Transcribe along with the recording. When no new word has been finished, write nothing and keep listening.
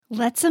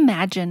Let's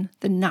imagine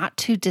the not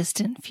too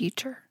distant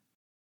future.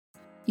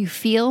 You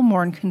feel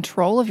more in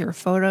control of your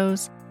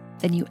photos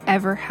than you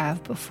ever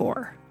have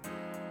before.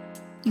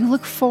 You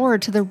look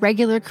forward to the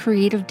regular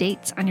creative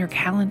dates on your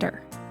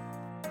calendar.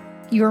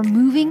 You are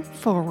moving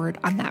forward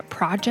on that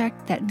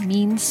project that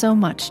means so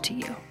much to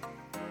you.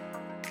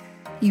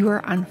 You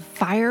are on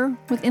fire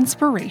with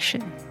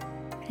inspiration,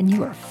 and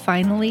you are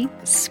finally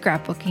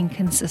scrapbooking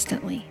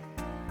consistently.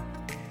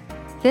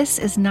 This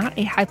is not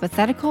a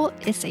hypothetical,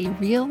 it's a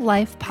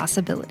real-life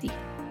possibility.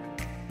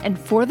 And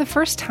for the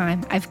first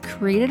time, I've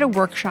created a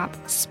workshop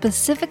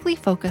specifically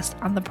focused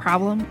on the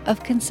problem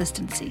of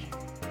consistency.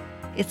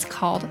 It's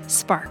called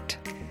Sparked,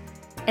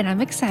 and I'm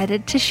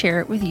excited to share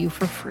it with you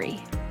for free.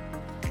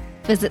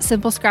 Visit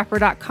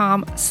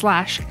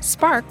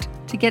simplescrapper.com/sparked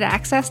to get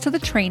access to the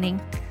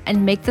training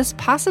and make this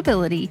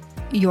possibility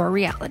your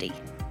reality.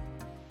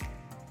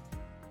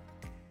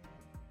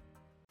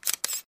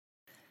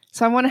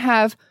 So I want to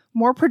have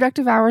more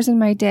productive hours in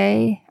my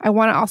day. I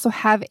want to also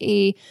have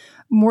a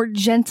more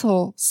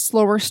gentle,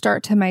 slower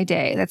start to my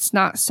day that's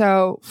not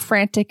so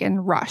frantic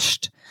and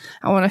rushed.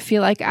 I want to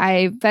feel like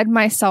I fed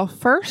myself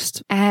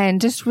first and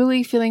just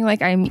really feeling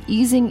like I'm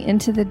easing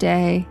into the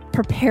day,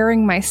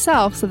 preparing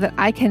myself so that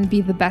I can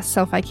be the best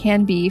self I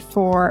can be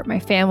for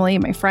my family,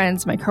 my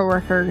friends, my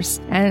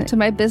coworkers, and to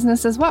my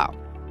business as well.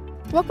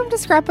 Welcome to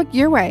Scrapbook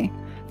Your Way,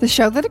 the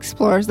show that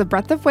explores the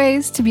breadth of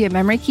ways to be a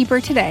memory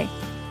keeper today.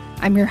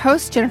 I'm your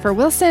host, Jennifer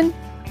Wilson,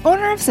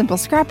 owner of Simple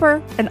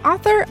Scrapper and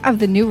author of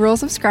The New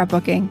Rules of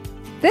Scrapbooking.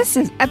 This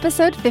is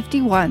episode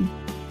 51.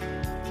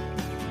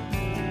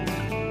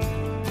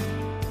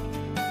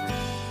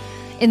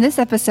 In this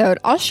episode,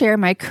 I'll share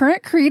my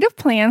current creative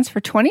plans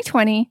for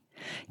 2020,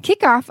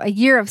 kick off a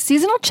year of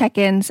seasonal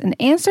check-ins, and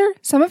answer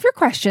some of your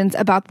questions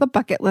about the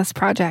bucket list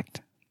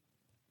project.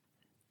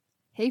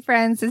 Hey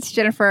friends, it's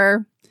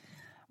Jennifer.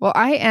 Well,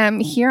 I am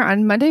here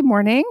on Monday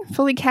morning,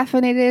 fully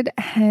caffeinated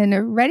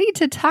and ready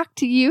to talk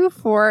to you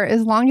for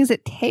as long as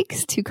it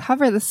takes to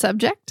cover the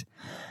subject.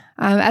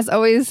 As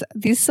always,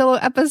 these solo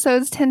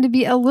episodes tend to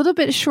be a little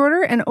bit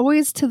shorter and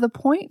always to the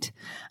point.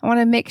 I want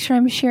to make sure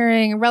I'm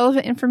sharing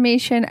relevant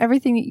information,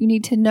 everything that you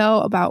need to know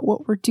about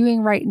what we're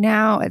doing right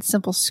now at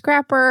Simple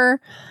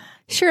Scrapper,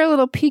 share a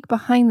little peek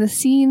behind the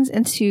scenes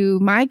into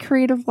my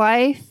creative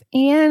life,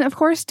 and of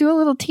course, do a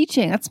little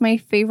teaching. That's my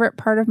favorite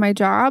part of my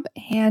job,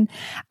 and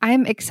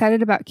I'm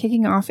excited about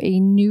kicking off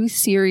a new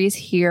series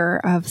here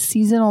of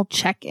seasonal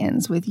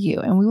check-ins with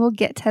you, and we will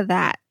get to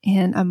that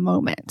in a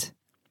moment.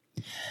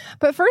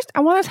 But first,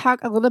 I want to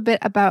talk a little bit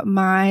about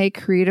my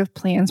creative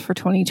plans for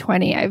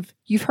 2020.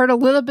 You've heard a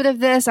little bit of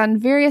this on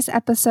various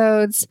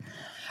episodes,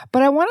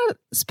 but I want to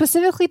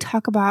specifically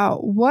talk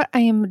about what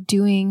I am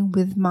doing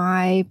with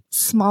my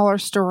smaller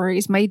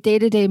stories, my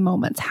day-to-day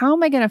moments. How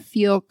am I going to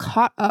feel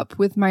caught up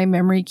with my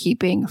memory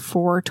keeping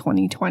for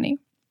 2020?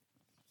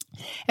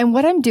 And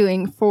what I'm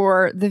doing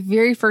for the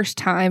very first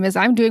time is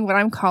I'm doing what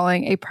I'm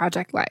calling a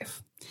project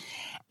life.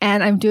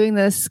 And I'm doing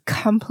this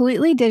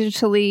completely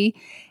digitally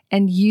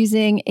and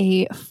using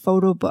a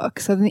photo book.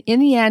 So in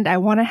the end, I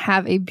want to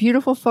have a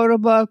beautiful photo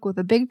book with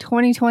a big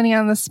 2020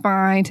 on the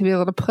spine to be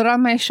able to put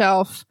on my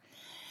shelf.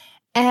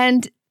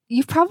 And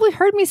you've probably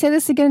heard me say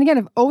this again and again.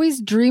 I've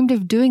always dreamed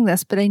of doing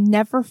this, but I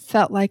never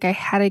felt like I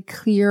had a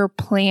clear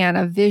plan,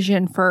 a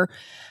vision for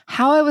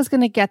how I was going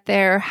to get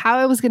there, how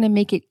I was going to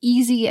make it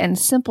easy and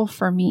simple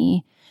for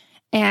me,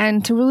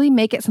 and to really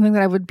make it something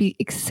that I would be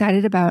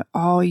excited about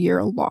all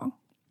year long.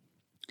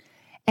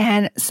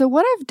 And so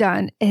what I've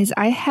done is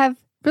I have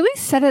really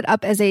set it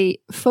up as a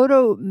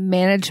photo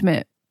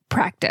management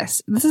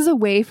practice. This is a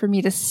way for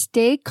me to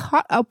stay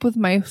caught up with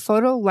my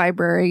photo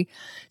library,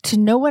 to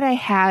know what I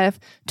have,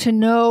 to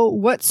know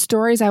what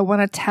stories I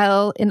want to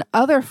tell in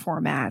other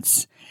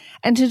formats,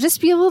 and to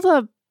just be able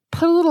to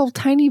put a little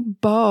tiny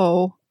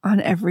bow on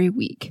every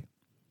week.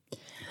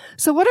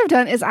 So what I've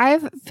done is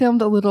I've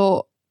filmed a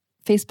little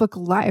Facebook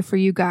Live for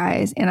you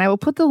guys, and I will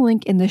put the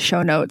link in the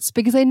show notes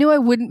because I knew I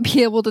wouldn't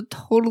be able to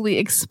totally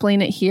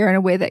explain it here in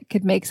a way that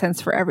could make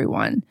sense for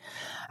everyone.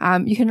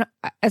 You can,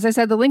 as I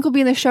said, the link will be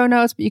in the show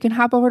notes, but you can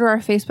hop over to our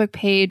Facebook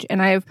page, and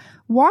I've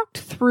walked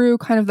through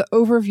kind of the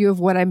overview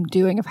of what I'm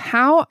doing, of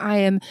how I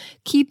am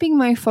keeping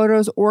my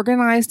photos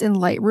organized in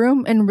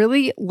Lightroom, and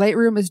really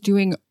Lightroom is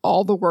doing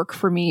all the work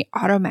for me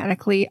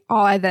automatically.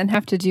 All I then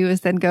have to do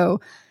is then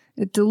go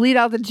delete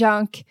all the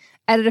junk,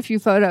 edit a few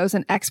photos,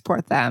 and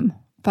export them.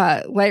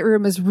 But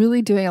Lightroom is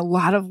really doing a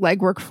lot of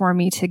legwork for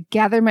me to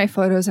gather my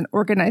photos and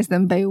organize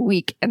them by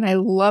week. And I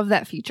love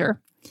that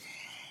feature.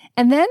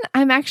 And then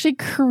I'm actually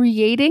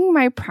creating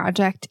my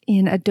project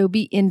in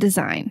Adobe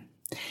InDesign.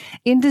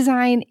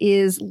 InDesign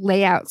is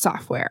layout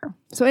software.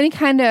 So any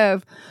kind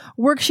of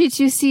worksheets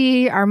you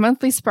see, our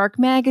monthly Spark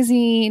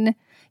magazine,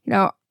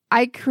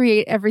 I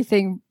create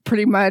everything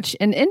pretty much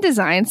in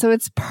InDesign. So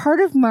it's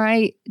part of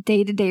my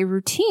day-to-day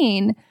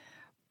routine.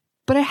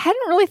 But I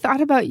hadn't really thought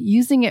about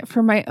using it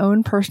for my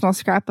own personal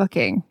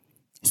scrapbooking.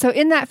 So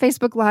in that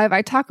Facebook Live,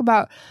 I talk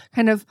about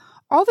kind of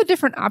all the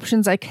different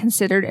options I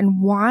considered and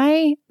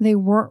why they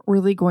weren't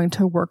really going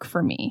to work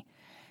for me.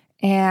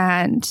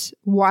 and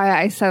why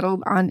I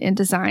settled on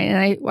InDesign. And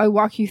I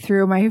walk you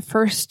through my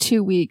first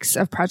 2 weeks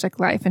of Project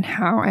Life and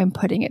how I'm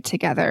putting it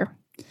together.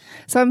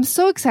 So I'm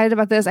so excited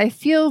about this. I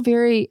feel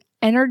very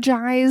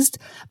energized,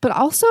 but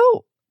also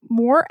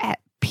more at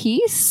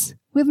peace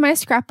with my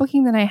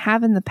scrapbooking than I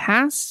have in the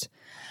past.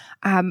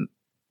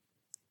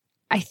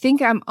 I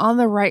think I'm on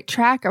the right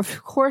track.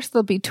 Of course,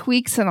 there'll be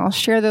tweaks and I'll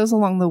share those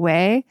along the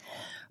way.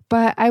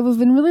 But I've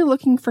been really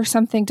looking for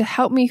something to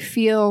help me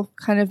feel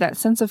kind of that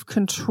sense of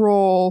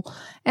control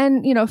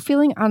and,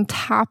 feeling on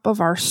top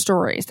of our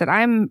stories, that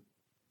I'm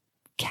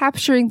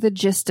capturing the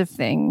gist of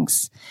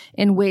things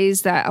in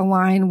ways that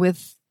align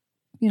with,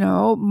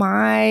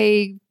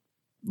 my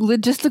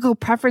logistical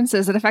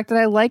preferences, and the fact that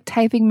I like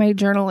typing my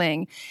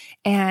journaling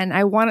and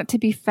I want it to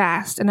be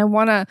fast and I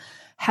want to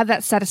have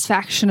that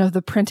satisfaction of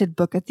the printed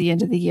book at the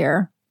end of the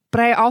year.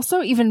 But I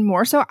also, even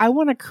more so, I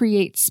want to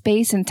create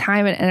space and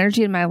time and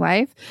energy in my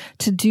life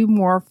to do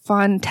more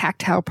fun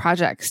tactile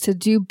projects, to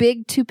do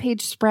big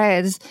 2-page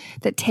spreads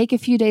that take a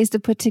few days to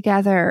put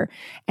together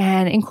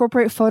and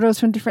incorporate photos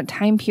from different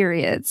time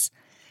periods.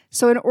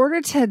 So in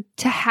order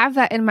to have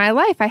that in my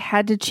life, I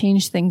had to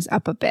change things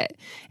up a bit.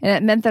 And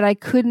it meant that I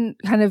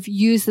couldn't kind of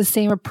use the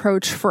same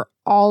approach for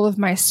all of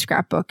my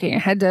scrapbooking. I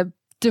had to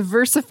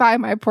diversify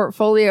my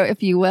portfolio,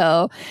 if you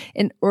will,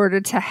 in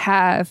order to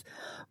have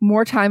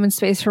more time and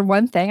space for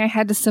one thing. I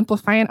had to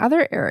simplify in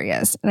other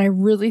areas. And I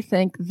really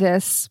think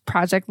this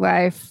Project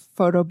Life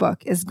photo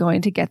book is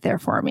going to get there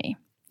for me.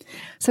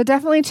 So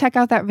definitely check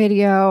out that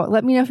video.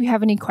 Let me know if you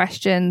have any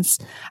questions.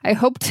 I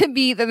hope that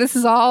this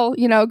is all,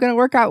 going to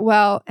work out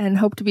well, and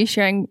hope to be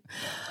sharing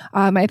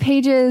my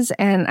pages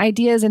and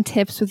ideas and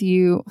tips with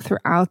you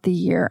throughout the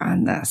year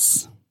on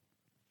this.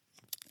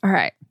 All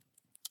right.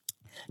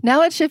 Now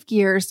let's shift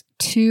gears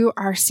to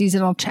our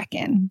seasonal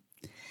check-in.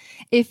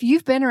 If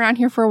you've been around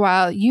here for a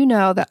while, you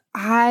know that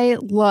I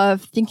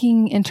love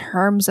thinking in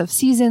terms of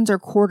seasons or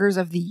quarters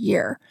of the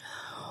year.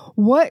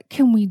 What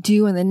can we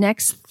do in the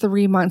next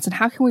 3 months, and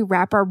how can we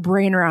wrap our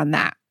brain around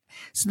that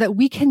so that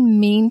we can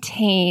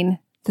maintain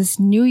this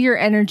new year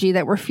energy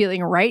that we're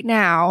feeling right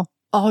now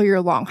all year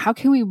long? How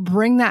can we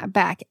bring that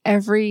back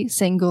every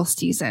single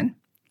season?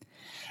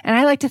 And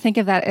I like to think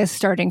of that as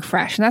starting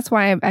fresh. And that's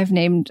why I've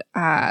named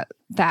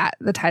that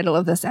the title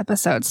of this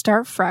episode,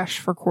 Start Fresh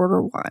for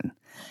Quarter 1.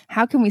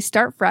 How can we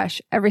start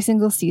fresh every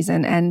single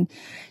season and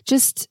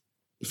just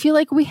feel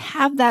like we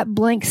have that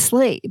blank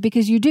slate?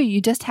 Because you do.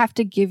 You just have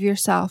to give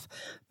yourself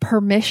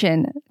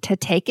permission to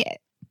take it.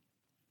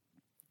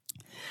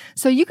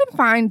 So you can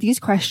find these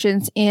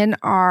questions in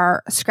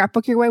our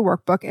Scrapbook Your Way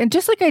workbook. And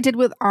just like I did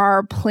with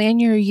our Plan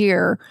Your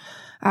Year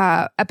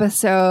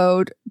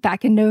episode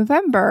back in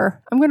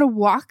November, I'm going to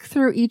walk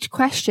through each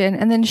question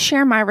and then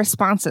share my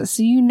responses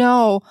so you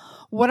know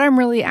what I'm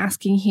really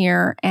asking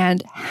here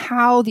and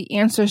how the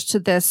answers to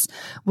this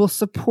will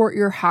support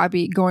your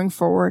hobby going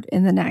forward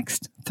in the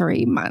next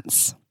 3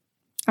 months.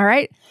 All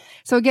right.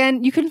 So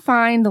again, you can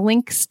find the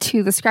links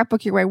to the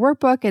Scrapbook Your Way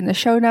workbook in the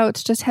show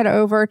notes. Just head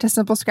over to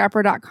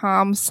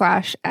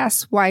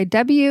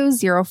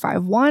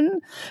simplescrapper.com/SYW051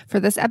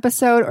 for this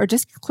episode, or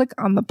just click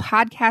on the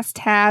podcast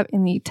tab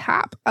in the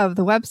top of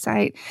the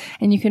website,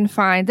 and you can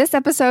find this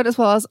episode as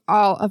well as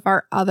all of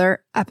our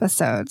other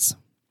episodes.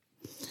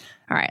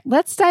 All right,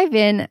 let's dive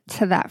in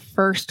to that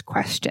first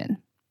question.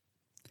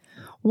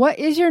 What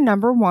is your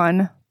number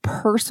one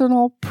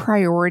personal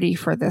priority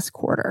for this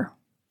quarter?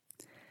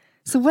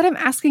 So what I'm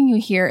asking you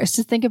here is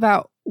to think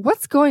about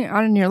what's going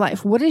on in your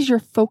life. What is your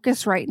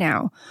focus right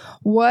now?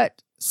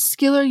 What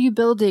skill are you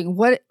building?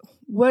 What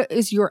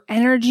is your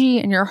energy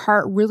and your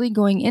heart really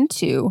going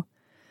into?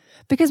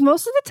 Because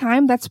most of the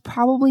time, that's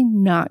probably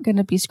not going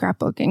to be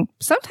scrapbooking.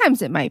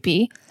 Sometimes it might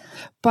be,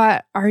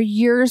 but our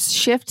years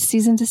shift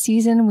season to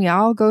season. We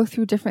all go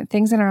through different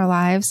things in our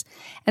lives.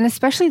 And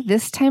especially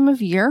this time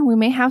of year, we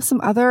may have some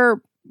other,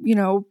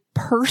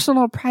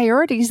 personal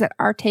priorities that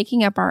are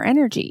taking up our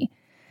energy.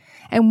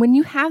 And when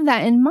you have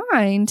that in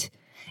mind,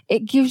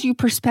 it gives you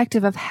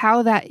perspective of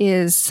how that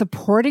is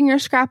supporting your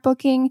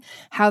scrapbooking,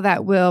 how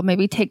that will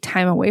maybe take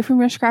time away from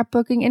your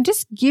scrapbooking, and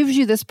just gives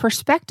you this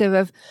perspective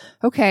of,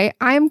 okay,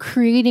 I'm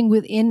creating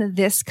within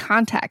this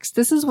context.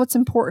 This is what's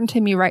important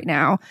to me right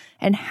now.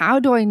 And how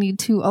do I need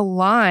to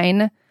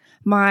align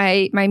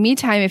my me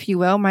time, if you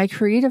will, my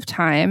creative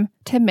time,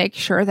 to make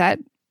sure that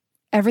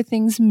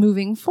everything's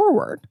moving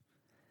forward?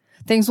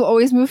 Things will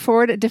always move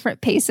forward at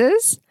different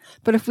paces,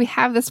 but if we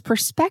have this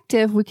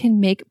perspective, we can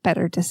make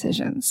better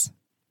decisions.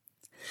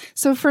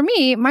 So for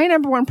me, my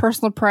number one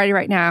personal priority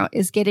right now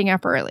is getting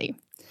up early.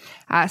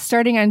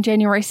 Starting on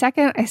January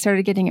 2nd, I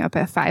started getting up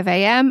at 5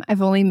 a.m.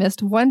 I've only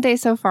missed one day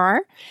so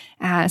far.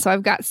 So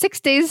I've got 6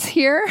 days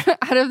here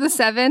out of the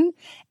 7.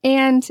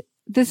 And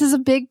this is a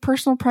big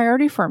personal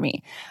priority for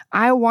me.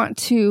 I want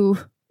to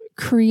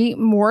create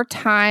more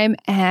time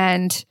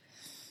in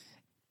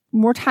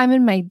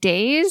my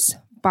days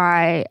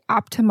by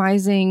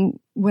optimizing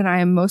when I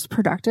am most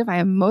productive. I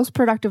am most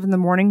productive in the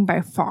morning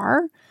by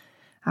far.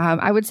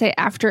 I would say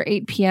after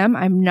 8 p.m.,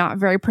 I'm not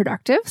very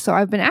productive. So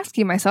I've been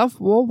asking myself,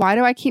 well, why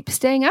do I keep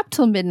staying up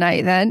till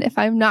midnight then if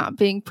I'm not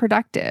being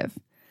productive?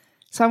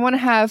 So I want to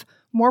have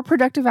more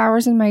productive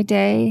hours in my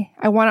day.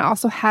 I want to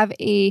also have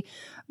a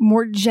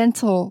more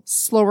gentle,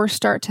 slower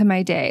start to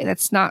my day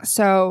that's not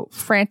so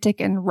frantic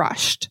and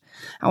rushed.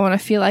 I want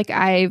to feel like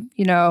I,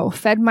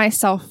 fed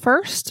myself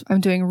first.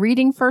 I'm doing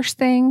reading first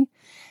thing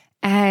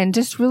and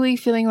just really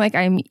feeling like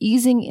I'm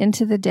easing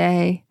into the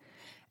day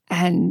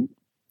and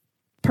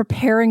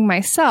preparing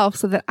myself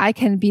so that I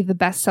can be the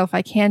best self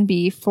I can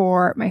be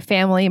for my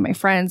family, my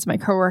friends, my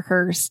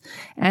coworkers,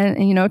 and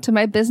to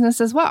my business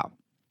as well.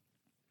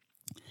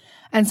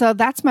 And so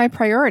that's my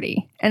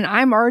priority. And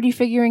I'm already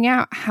figuring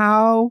out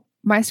how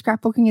my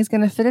scrapbooking is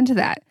going to fit into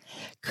that.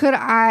 Could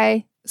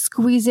I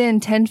squeeze in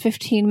 10,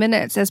 15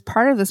 minutes as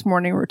part of this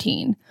morning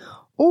routine?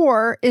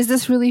 Or is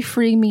this really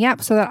freeing me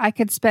up so that I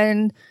could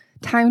spend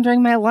time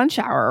during my lunch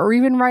hour or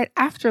even right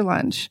after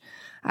lunch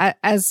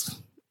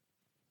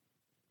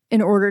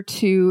in order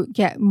to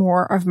get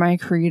more of my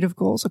creative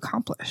goals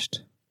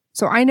accomplished?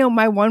 So I know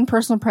my one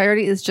personal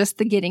priority is just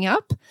the getting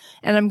up,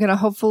 and I'm going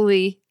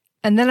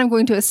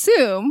to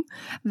assume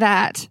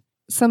that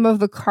some of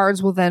the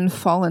cards will then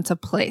fall into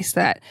place,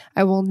 that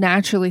I will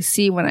naturally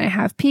see when I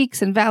have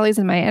peaks and valleys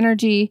in my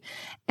energy,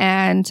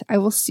 and I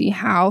will see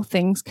how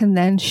things can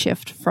then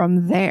shift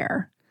from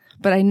there.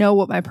 But I know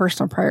what my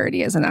personal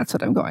priority is, and that's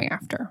what I'm going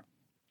after.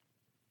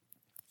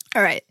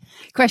 All right.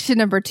 Question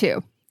number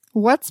 2.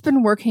 What's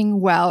been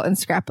working well in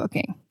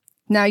scrapbooking?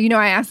 Now,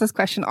 I ask this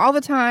question all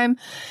the time,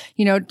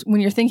 when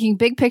you're thinking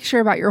big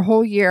picture about your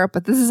whole year,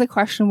 but this is a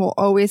question we'll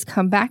always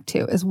come back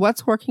to, is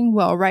what's working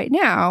well right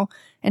now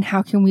and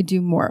how can we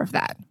do more of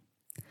that?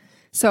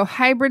 So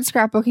hybrid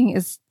scrapbooking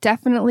is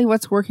definitely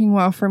what's working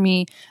well for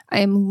me.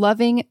 I am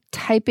loving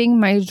typing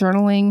my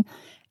journaling.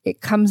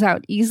 It comes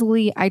out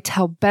easily. I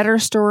tell better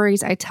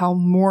stories. I tell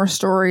more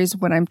stories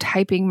when I'm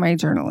typing my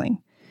journaling.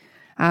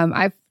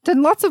 I've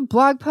done lots of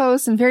blog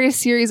posts and various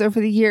series over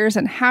the years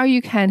on how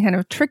you can kind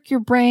of trick your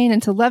brain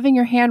into loving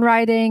your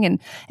handwriting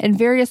and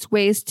various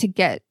ways to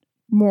get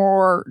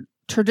more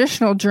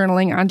traditional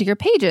journaling onto your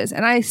pages.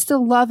 And I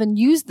still love and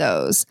use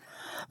those.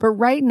 But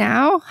right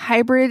now,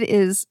 hybrid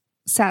is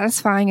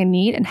satisfying a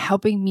need and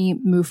helping me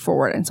move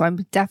forward. And so I'm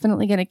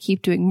definitely going to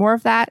keep doing more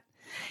of that.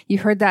 You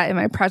heard that in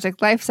my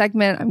Project Life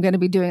segment. I'm going to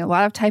be doing a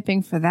lot of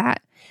typing for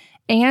that.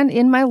 And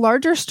in my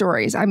larger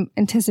stories, I'm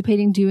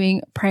anticipating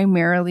doing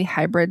primarily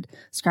hybrid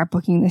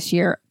scrapbooking this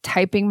year,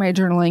 typing my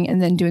journaling,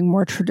 and then doing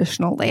more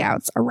traditional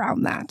layouts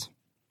around that.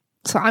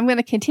 So I'm going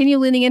to continue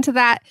leaning into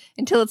that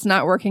until it's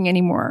not working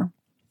anymore.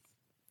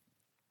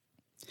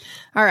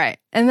 All right.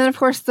 And then, of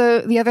course,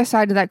 the other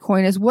side of that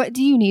coin is, what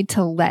do you need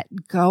to let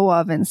go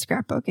of in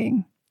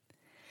scrapbooking?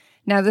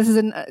 Now, this is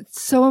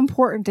it's so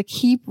important to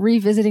keep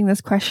revisiting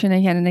this question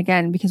again and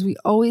again, because we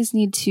always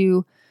need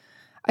to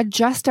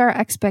adjust our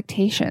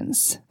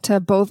expectations to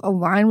both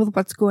align with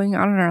what's going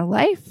on in our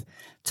life,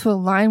 to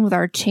align with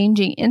our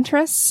changing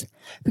interests,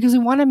 because we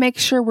want to make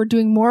sure we're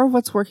doing more of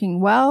what's working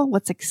well,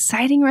 what's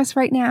exciting us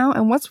right now,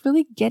 and what's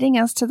really getting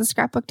us to the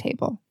scrapbook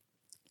table.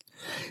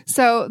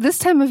 So this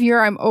time of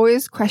year, I'm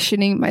always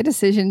questioning my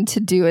decision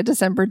to do a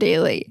December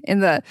daily.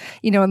 In the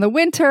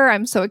winter,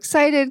 I'm so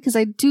excited because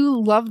I do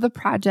love the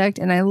project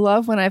and I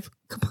love when I've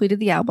completed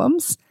the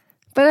albums,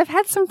 but I've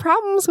had some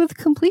problems with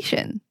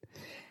completion.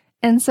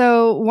 And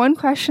so one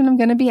question I'm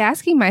going to be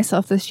asking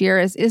myself this year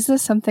is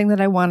this something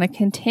that I want to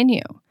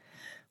continue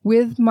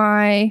with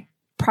my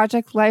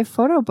Project Life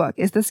photo book?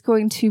 Is this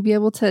going to be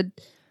able to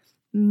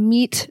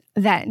meet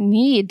that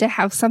need to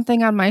have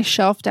something on my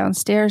shelf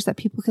downstairs that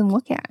people can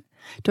look at?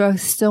 Do I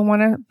still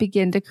want to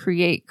begin to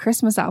create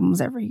Christmas albums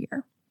every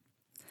year?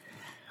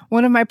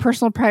 One of my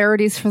personal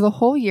priorities for the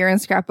whole year in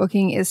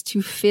scrapbooking is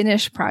to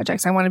finish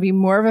projects. I want to be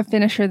more of a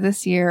finisher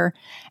this year.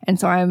 And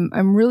so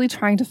I'm really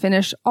trying to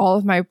finish all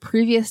of my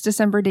previous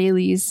December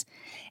dailies.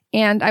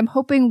 And I'm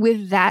hoping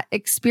with that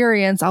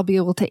experience, I'll be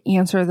able to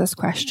answer this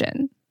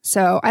question.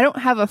 So I don't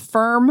have a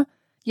firm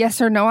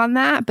yes or no on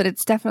that, but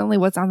it's definitely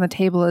what's on the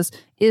table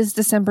is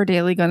December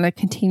daily going to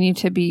continue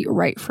to be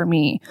right for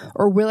me?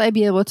 Or will I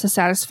be able to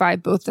satisfy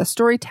both the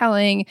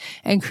storytelling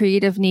and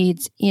creative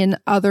needs in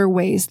other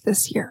ways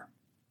this year?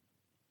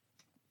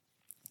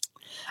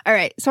 All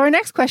right. So our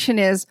next question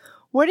is,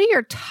 what are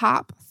your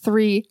top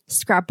 3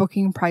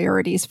 scrapbooking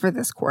priorities for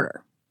this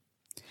quarter?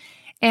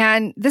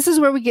 And this is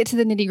where we get to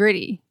the nitty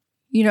gritty.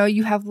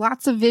 You have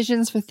lots of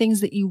visions for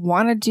things that you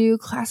want to do,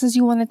 classes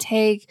you want to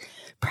take,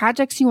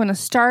 projects you want to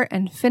start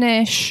and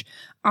finish,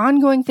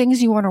 ongoing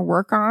things you want to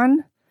work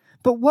on.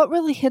 But what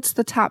really hits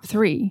the top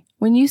 3?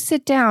 When you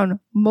sit down,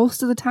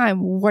 most of the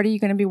time, what are you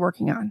going to be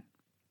working on?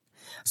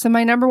 So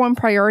my number 1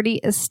 priority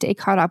is stay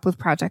caught up with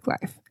Project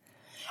Life.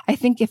 I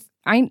think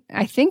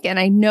and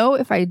I know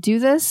if I do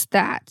this,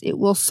 that it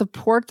will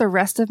support the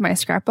rest of my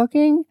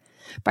scrapbooking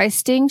by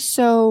staying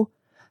so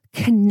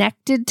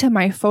connected to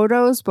my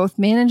photos, both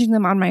managing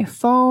them on my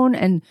phone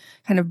and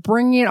kind of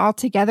bringing it all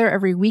together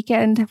every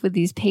weekend with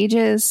these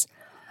pages.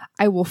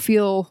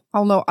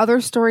 I'll know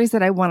other stories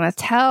that I want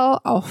to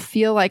tell. I'll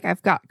feel like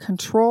I've got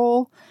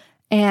control,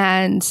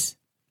 and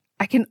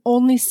I can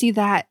only see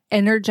that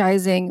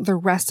energizing the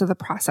rest of the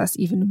process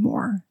even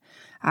more.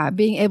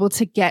 Being able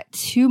to get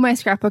to my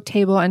scrapbook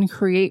table and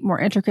create more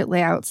intricate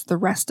layouts the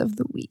rest of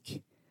the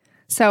week.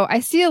 So I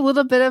see a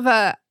little bit of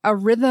a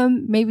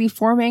rhythm maybe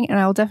forming, and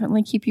I'll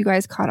definitely keep you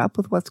guys caught up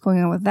with what's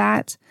going on with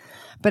that.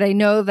 But I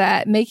know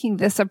that making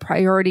this a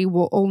priority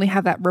will only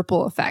have that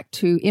ripple effect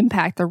to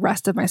impact the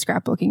rest of my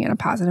scrapbooking in a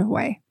positive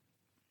way.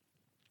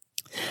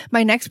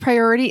 My next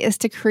priority is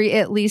to create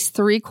at least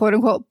 3 quote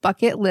unquote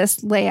bucket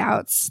list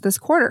layouts this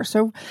quarter.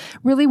 So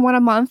really 1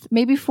 a month,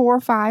 maybe 4 or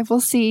 5,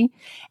 we'll see.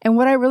 And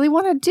what I really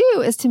want to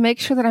do is to make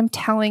sure that I'm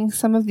telling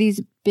some of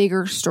these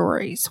bigger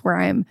stories where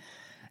I'm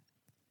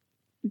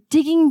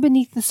digging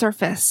beneath the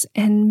surface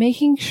and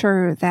making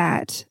sure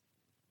that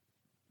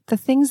the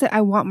things that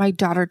I want my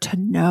daughter to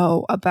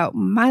know about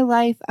my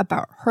life,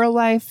 about her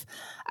life,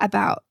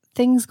 about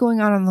things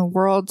going on in the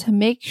world, to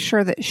make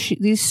sure that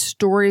these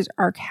stories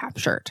are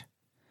captured.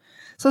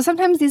 So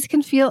sometimes these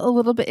can feel a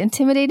little bit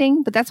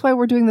intimidating, but that's why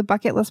we're doing the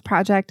bucket list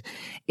project,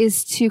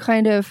 is to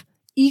kind of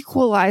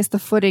equalize the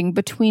footing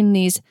between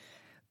these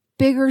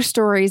bigger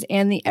stories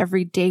and the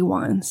everyday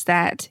ones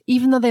that,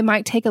 even though they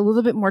might take a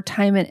little bit more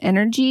time and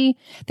energy,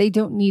 they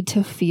don't need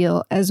to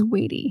feel as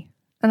weighty.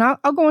 And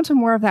I'll go into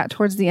more of that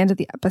towards the end of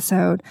the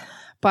episode,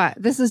 but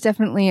this is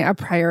definitely a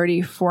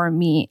priority for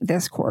me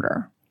this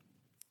quarter.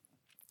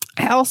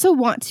 I also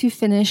want to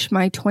finish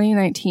my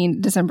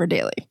 2019 December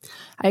daily.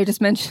 I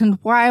just mentioned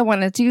why I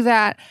want to do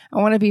that. I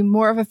want to be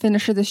more of a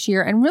finisher this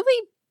year and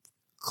really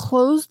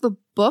close the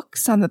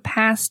books on the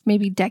past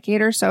maybe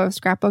decade or so of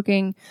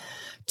scrapbooking,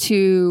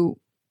 to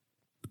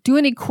do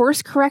any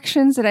course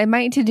corrections that I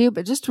might need to do,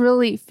 but just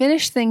really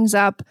finish things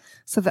up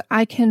so that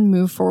I can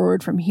move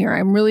forward from here.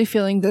 I'm really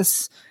feeling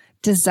this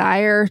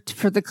desire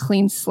for the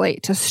clean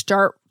slate, to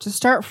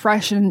start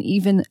fresh in an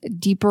even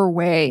deeper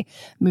way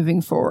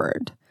moving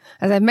forward.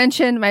 As I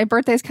mentioned, my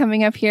birthday's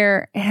coming up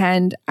here,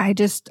 and I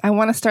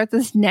want to start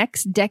this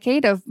next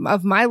decade of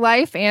my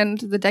life and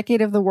the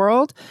decade of the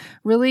world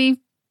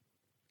really,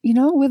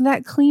 with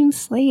that clean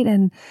slate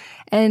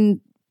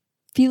and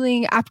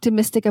feeling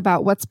optimistic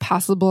about what's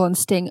possible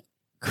and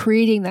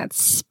creating that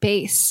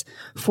space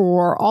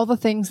for all the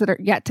things that are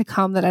yet to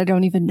come that I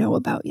don't even know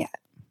about yet.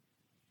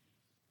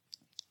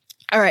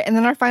 All right. And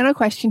then our final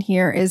question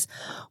here is,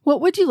 what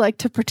would you like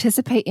to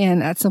participate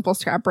in at Simple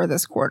Scrapper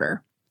this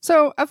quarter?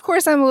 So, of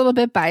course, I'm a little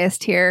bit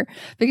biased here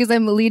because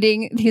I'm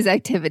leading these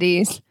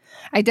activities.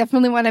 I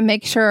definitely want to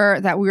make sure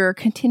that we're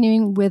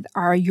continuing with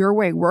our Your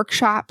Way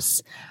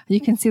workshops. You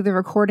can see the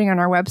recording on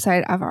our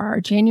website of our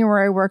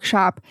January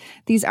workshop.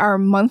 These are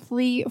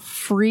monthly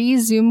free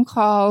Zoom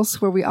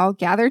calls where we all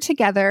gather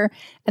together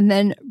and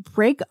then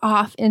break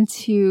off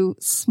into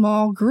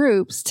small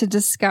groups to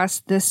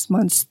discuss this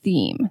month's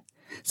theme.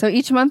 So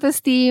each month is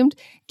themed.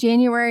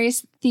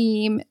 January's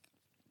theme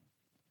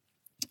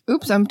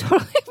I'm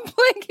totally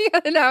blanking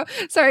on it now.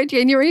 Sorry.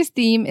 January's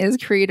theme is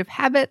creative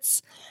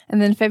habits.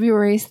 And then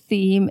February's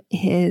theme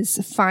is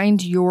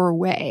find your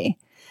way.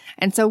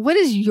 And so what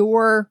is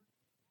your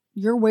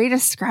way to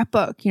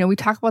scrapbook? We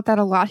talk about that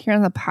a lot here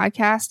on the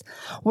podcast.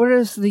 What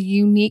is the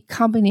unique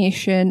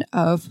combination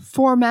of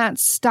formats,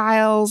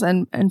 styles,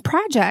 and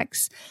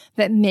projects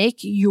that make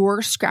your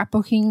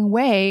scrapbooking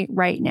way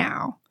right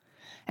now?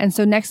 And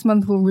so next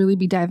month, we'll really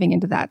be diving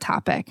into that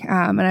topic.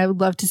 And I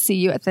would love to see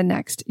you at the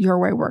next Your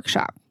Way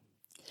workshop.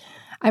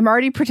 I'm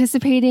already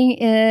participating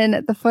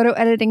in the photo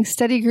editing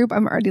study group.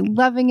 I'm already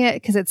loving it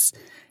because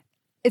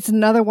it's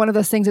another one of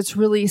those things that's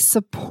really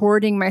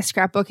supporting my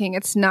scrapbooking.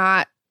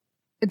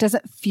 It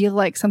doesn't feel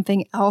like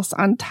something else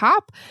on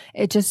top.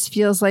 It just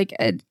feels like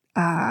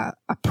a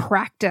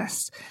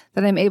practice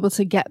that I'm able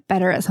to get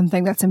better at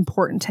something that's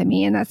important to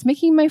me. And that's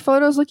making my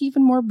photos look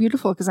even more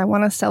beautiful because I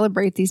want to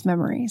celebrate these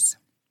memories.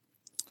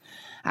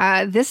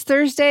 This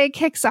Thursday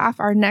kicks off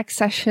our next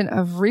session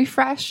of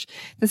Refresh.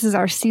 This is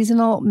our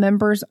seasonal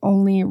members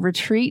only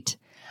retreat.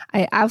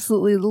 I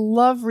absolutely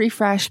love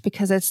Refresh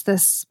because it's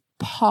this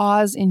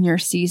pause in your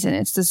season.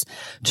 It's this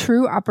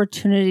true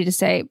opportunity to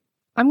say,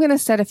 I'm going to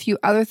set a few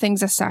other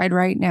things aside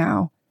right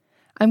now.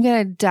 I'm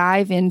going to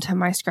dive into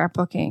my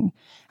scrapbooking.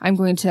 I'm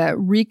going to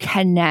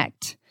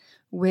reconnect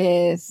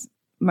with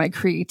my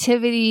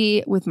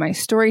creativity, with my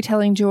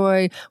storytelling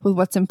joy, with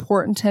what's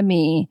important to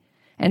me,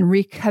 and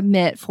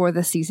recommit for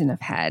the season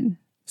ahead.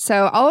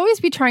 So I'll always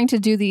be trying to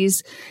do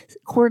these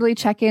quarterly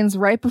check-ins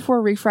right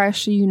before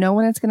Refresh so you know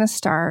when it's going to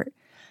start.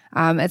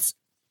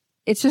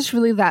 It's just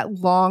really that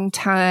long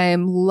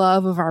time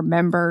love of our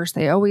members.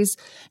 They always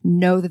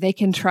know that they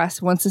can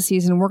trust once a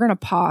season, we're going to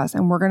pause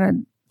and we're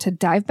going to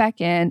dive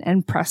back in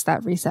and press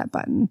that reset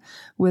button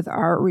with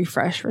our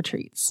Refresh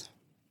retreats.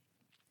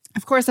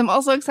 Of course, I'm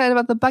also excited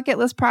about the bucket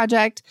list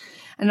project,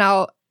 and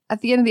at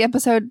the end of the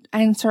episode,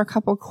 answer a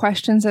couple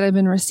questions that I've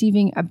been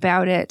receiving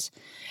about it.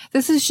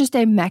 This is just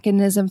a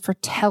mechanism for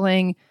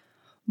telling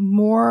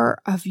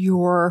more of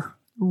your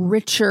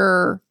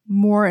richer,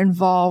 more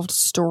involved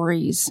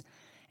stories,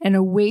 and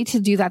a way to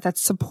do that that's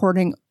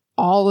supporting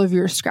all of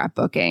your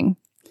scrapbooking.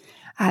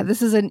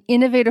 This is an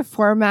innovative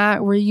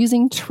format. We're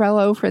using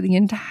Trello for the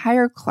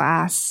entire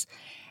class.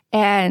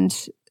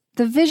 And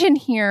the vision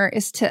here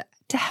is to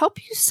help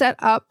you set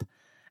up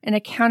an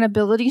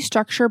accountability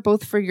structure,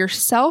 both for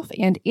yourself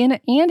and in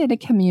a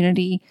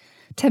community,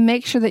 to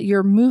make sure that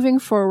you're moving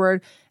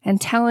forward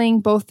and telling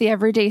both the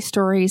everyday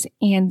stories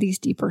and these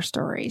deeper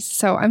stories.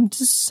 So I'm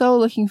just so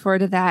looking forward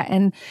to that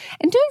and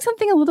doing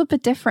something a little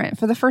bit different.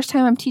 For the first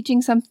time, I'm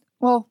teaching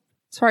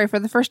for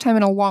the first time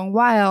in a long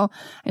while,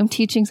 I'm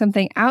teaching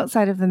something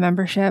outside of the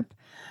membership.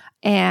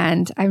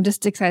 And I'm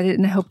just excited,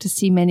 and I hope to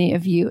see many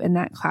of you in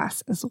that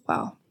class as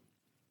well.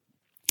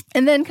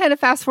 And then kind of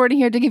fast forwarding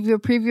here to give you a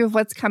preview of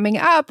what's coming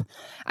up,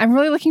 I'm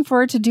really looking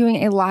forward to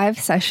doing a live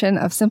session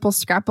of Simple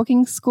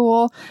Scrapbooking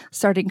School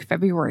starting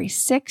February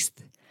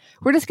 6th.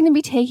 We're just going to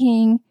be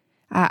taking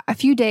a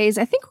few days.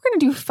 I think we're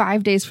going to do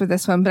 5 days for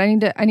this one, but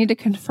I need to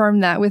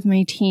confirm that with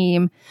my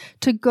team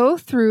to go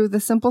through the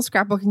Simple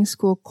Scrapbooking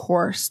School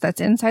course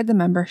that's inside the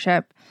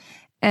membership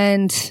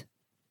and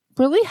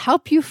really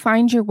help you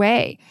find your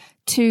way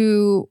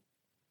to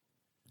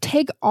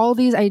take all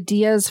these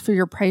ideas for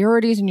your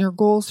priorities and your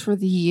goals for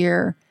the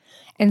year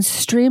and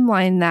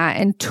streamline that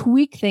and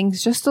tweak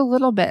things just a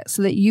little bit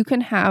so that you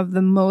can have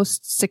the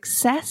most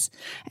success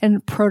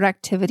and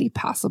productivity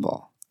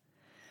possible.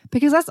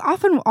 Because that's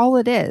often all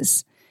it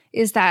is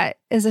that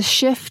is a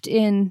shift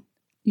in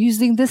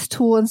using this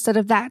tool instead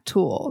of that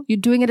tool. You're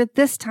doing it at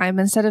this time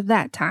instead of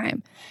that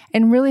time.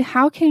 And really,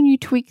 how can you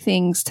tweak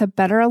things to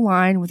better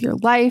align with your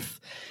life,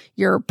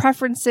 your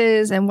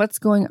preferences, and what's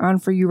going on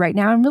for you right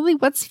now, and really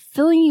what's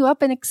filling you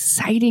up and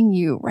exciting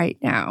you right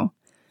now.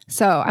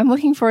 So I'm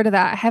looking forward to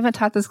that. I haven't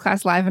taught this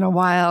class live in a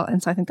while,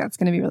 and so I think that's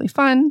going to be really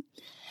fun.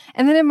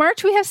 And then in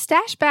March, we have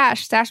Stash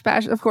Bash. Stash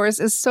Bash, of course,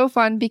 is so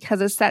fun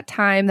because it's that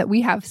time that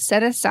we have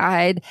set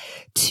aside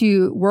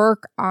to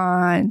work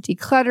on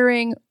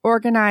decluttering,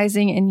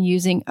 organizing, and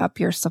using up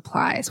your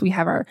supplies. We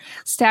have our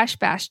Stash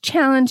Bash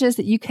challenges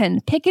that you can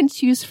pick and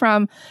choose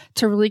from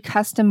to really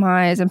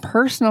customize and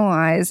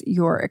personalize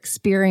your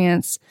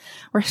experience.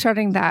 We're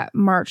starting that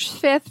March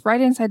 5th,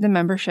 right inside the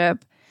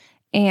membership.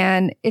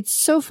 And it's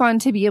so fun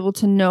to be able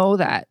to know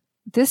that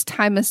this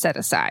time is set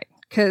aside,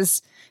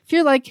 because if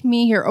you're like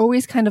me, you're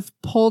always kind of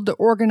pulled to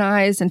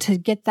organize and to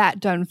get that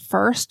done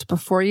first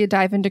before you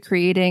dive into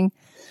creating.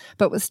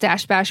 But with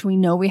Stash Bash, we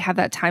know we have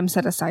that time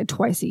set aside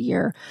twice a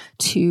year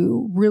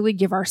to really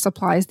give our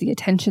supplies the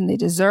attention they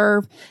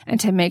deserve and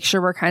to make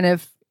sure we're kind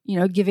of,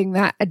 giving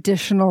that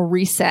additional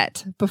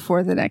reset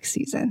before the next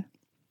season.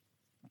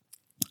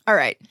 All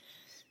right.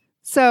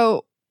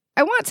 So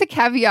I want to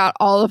caveat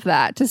all of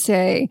that to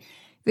say,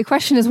 the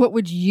question is, what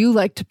would you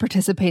like to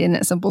participate in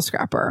at Simple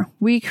Scrapper?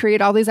 We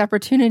create all these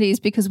opportunities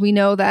because we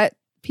know that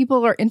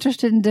people are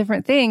interested in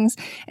different things,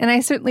 and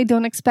I certainly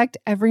don't expect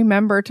every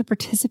member to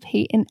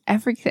participate in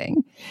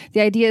everything.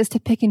 The idea is to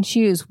pick and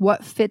choose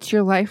what fits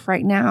your life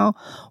right now,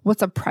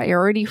 what's a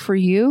priority for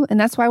you, and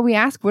that's why we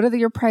ask, what are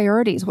your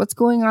priorities? What's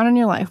going on in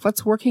your life?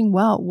 What's working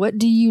well? What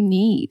do you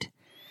need?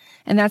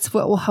 And that's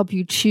what will help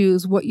you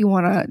choose what you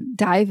want to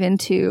dive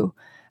into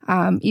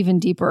even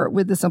deeper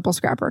with the Simple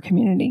Scrapper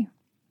community.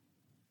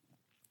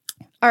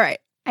 All right.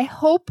 I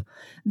hope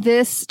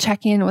this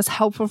check-in was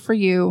helpful for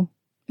you.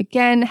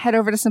 Again, head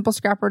over to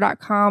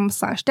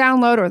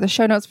simplescrapper.com/download or the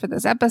show notes for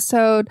this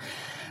episode,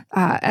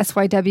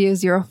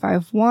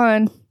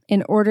 SYW051,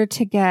 in order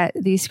to get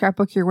the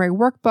Scrapbook Your Way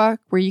workbook,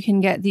 where you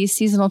can get these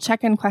seasonal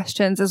check-in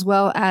questions, as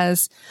well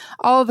as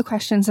all of the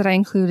questions that I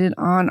included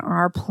on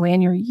our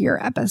Plan Your Year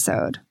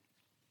episode.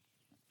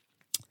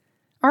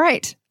 All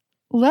right.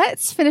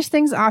 Let's finish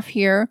things off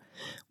here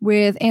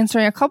with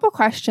answering a couple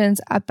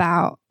questions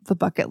about the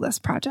bucket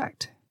list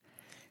project.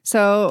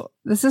 So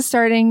this is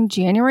starting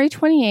January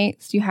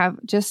 28th. You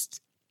have just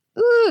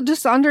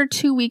under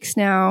 2 weeks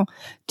now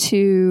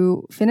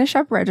to finish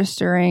up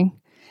registering.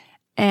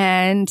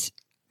 And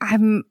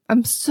I'm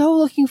so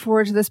looking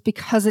forward to this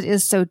because it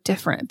is so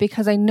different,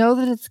 because I know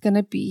that it's going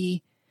to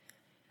be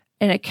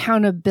an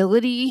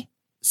accountability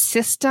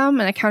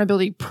system, an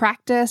accountability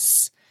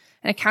practice,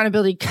 an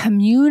accountability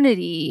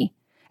community,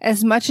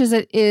 as much as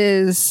it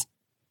is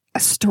a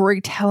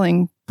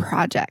storytelling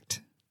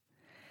project.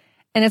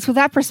 And it's with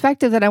that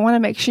perspective that I want to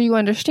make sure you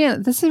understand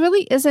that this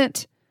really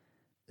isn't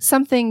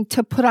something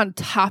to put on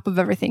top of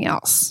everything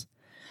else.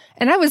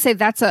 And I would say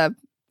that's a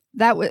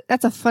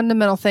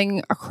fundamental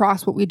thing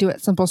across what we do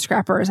at Simple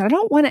Scrappers. I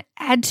don't want to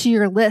add to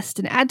your list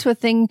and add to a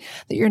thing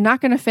that you're not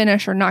going to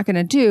finish or not going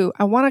to do.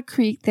 I want to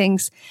create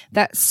things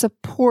that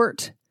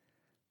support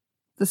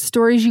the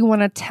stories you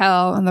want to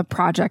tell and the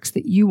projects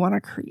that you want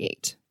to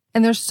create.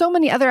 And there's so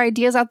many other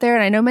ideas out there.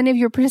 And I know many of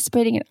you are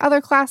participating in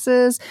other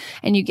classes,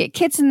 and you get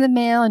kits in the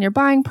mail and you're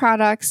buying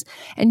products,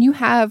 and you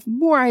have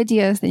more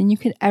ideas than you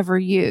could ever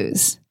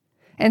use.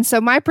 And so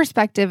my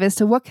perspective is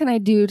to what can I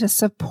do to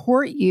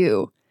support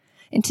you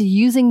into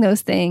using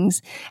those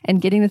things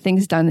and getting the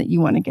things done that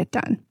you want to get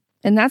done.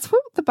 And that's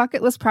what the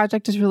Bucket List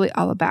Project is really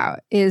all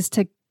about, is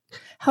to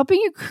helping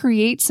you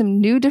create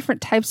some new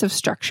different types of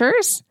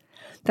structures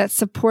that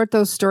support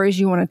those stories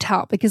you want to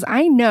tell, because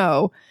I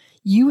know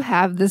you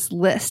have this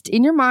list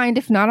in your mind,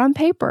 if not on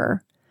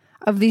paper,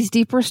 of these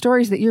deeper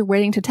stories that you're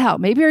waiting to tell.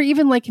 Maybe you're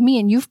even like me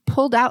and you've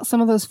pulled out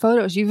some of those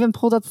photos, you've even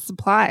pulled out the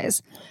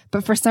supplies,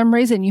 but for some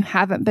reason you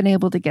haven't been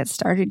able to get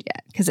started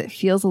yet because it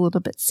feels a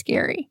little bit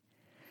scary.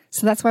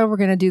 So that's why we're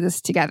going to do this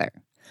together.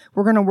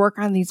 We're going to work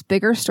on these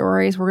bigger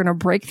stories. We're going to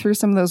break through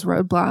some of those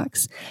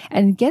roadblocks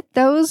and get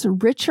those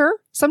richer,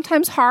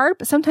 sometimes hard,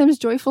 but sometimes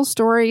joyful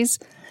stories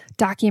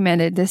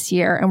documented this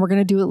year. And we're going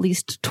to do at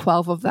least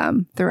 12 of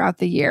them throughout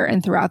the year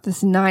and throughout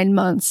this 9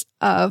 months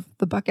of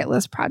the Bucket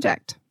List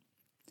Project.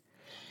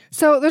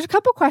 So there's a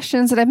couple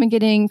questions that I've been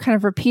getting kind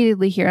of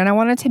repeatedly here, and I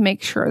wanted to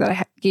make sure that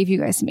I gave you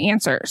guys some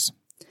answers.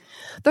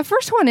 The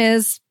first one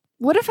is,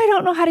 what if I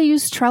don't know how to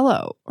use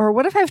Trello? Or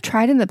what if I've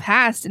tried in the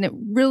past and it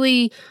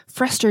really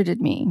frustrated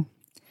me?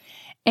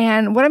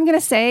 And what I'm going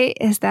to say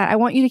is that I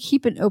want you to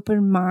keep an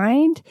open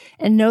mind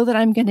and know that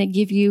I'm going to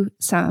give you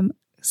some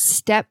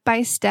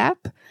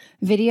step-by-step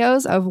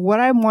videos of what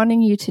I'm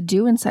wanting you to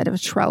do inside of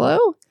Trello.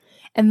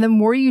 And the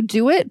more you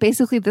do it,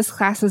 basically this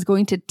class is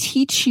going to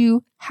teach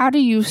you how to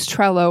use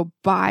Trello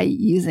by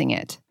using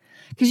it.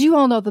 Because you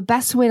all know the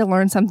best way to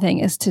learn something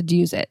is to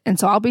use it. And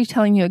so I'll be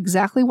telling you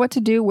exactly what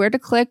to do, where to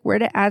click, where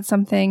to add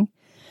something,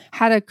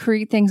 how to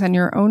create things on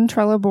your own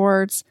Trello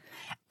boards.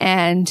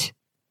 And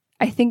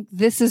I think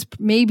this is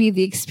maybe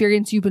the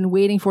experience you've been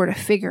waiting for to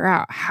figure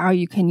out how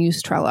you can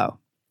use Trello.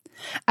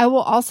 I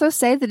will also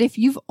say that if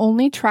you've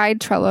only tried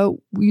Trello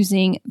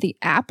using the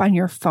app on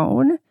your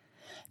phone,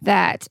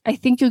 that I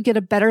think you'll get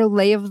a better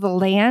lay of the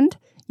land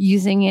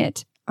using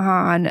it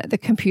on the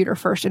computer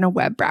first in a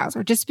web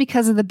browser. Just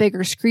because of the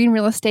bigger screen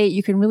real estate,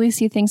 you can really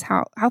see things,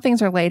 how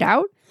things are laid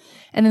out.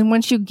 And then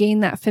once you gain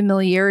that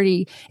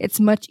familiarity, it's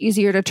much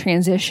easier to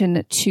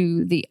transition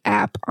to the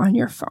app on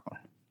your phone.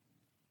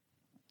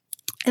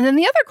 And then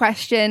the other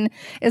question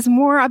is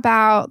more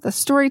about the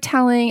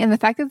storytelling and the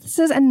fact that this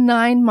is a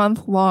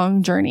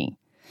 9-month-long journey.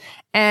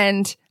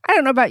 And I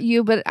don't know about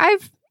you, but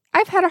I've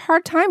had a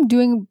hard time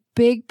doing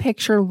big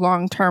picture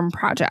long-term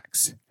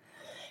projects.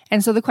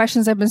 And so the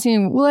questions I've been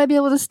seeing, will I be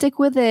able to stick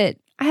with it?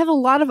 I have a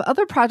lot of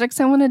other projects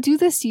I want to do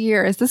this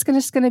year. Is this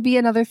just going to be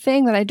another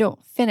thing that I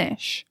don't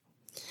finish?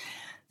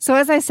 So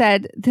as I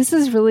said, this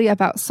is really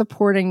about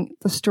supporting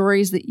the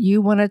stories that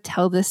you want to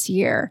tell this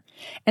year.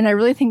 And I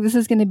really think this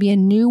is going to be a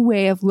new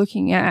way of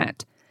looking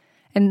at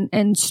and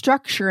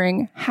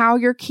structuring how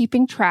you're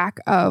keeping track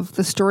of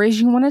the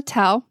stories you want to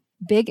tell,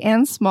 big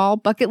and small,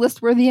 bucket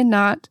list worthy and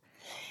not,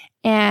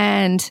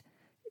 and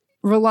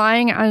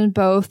relying on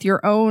both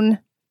your own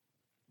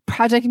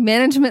project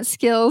management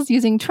skills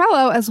using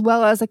Trello as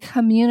well as a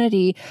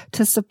community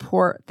to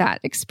support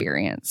that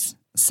experience.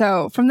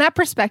 So from that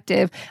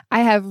perspective,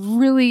 I have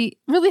really,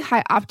 really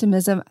high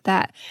optimism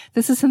that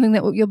this is something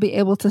that you'll be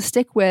able to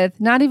stick with,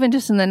 not even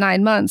just in the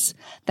 9 months,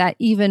 that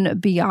even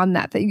beyond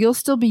that you'll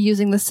still be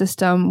using the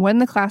system when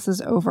the class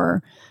is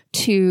over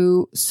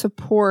to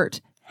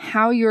support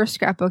how you're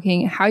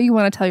scrapbooking, how you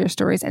want to tell your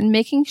stories, and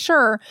making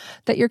sure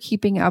that you're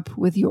keeping up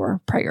with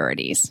your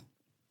priorities.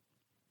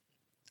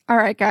 All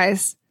right,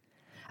 guys.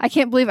 I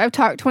can't believe I've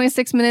talked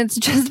 26 minutes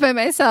just by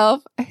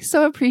myself. I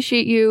so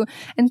appreciate you.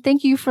 And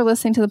thank you for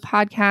listening to the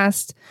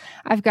podcast.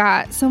 I've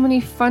got so many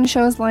fun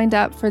shows lined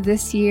up for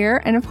this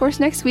year. And of course,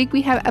 next week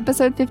we have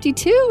episode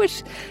 52,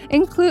 which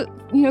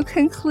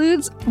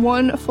concludes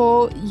one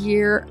full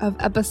year of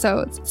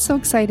episodes. It's so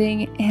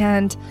exciting.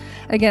 And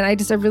again, I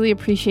really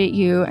appreciate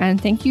you.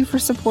 And thank you for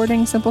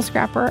supporting Simple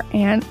Scrapper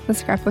and the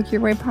Scrapbook Your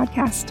Way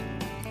podcast.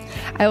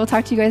 I will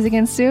talk to you guys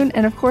again soon.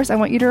 And of course, I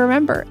want you to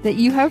remember that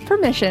you have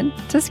permission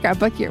to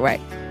scrapbook your way.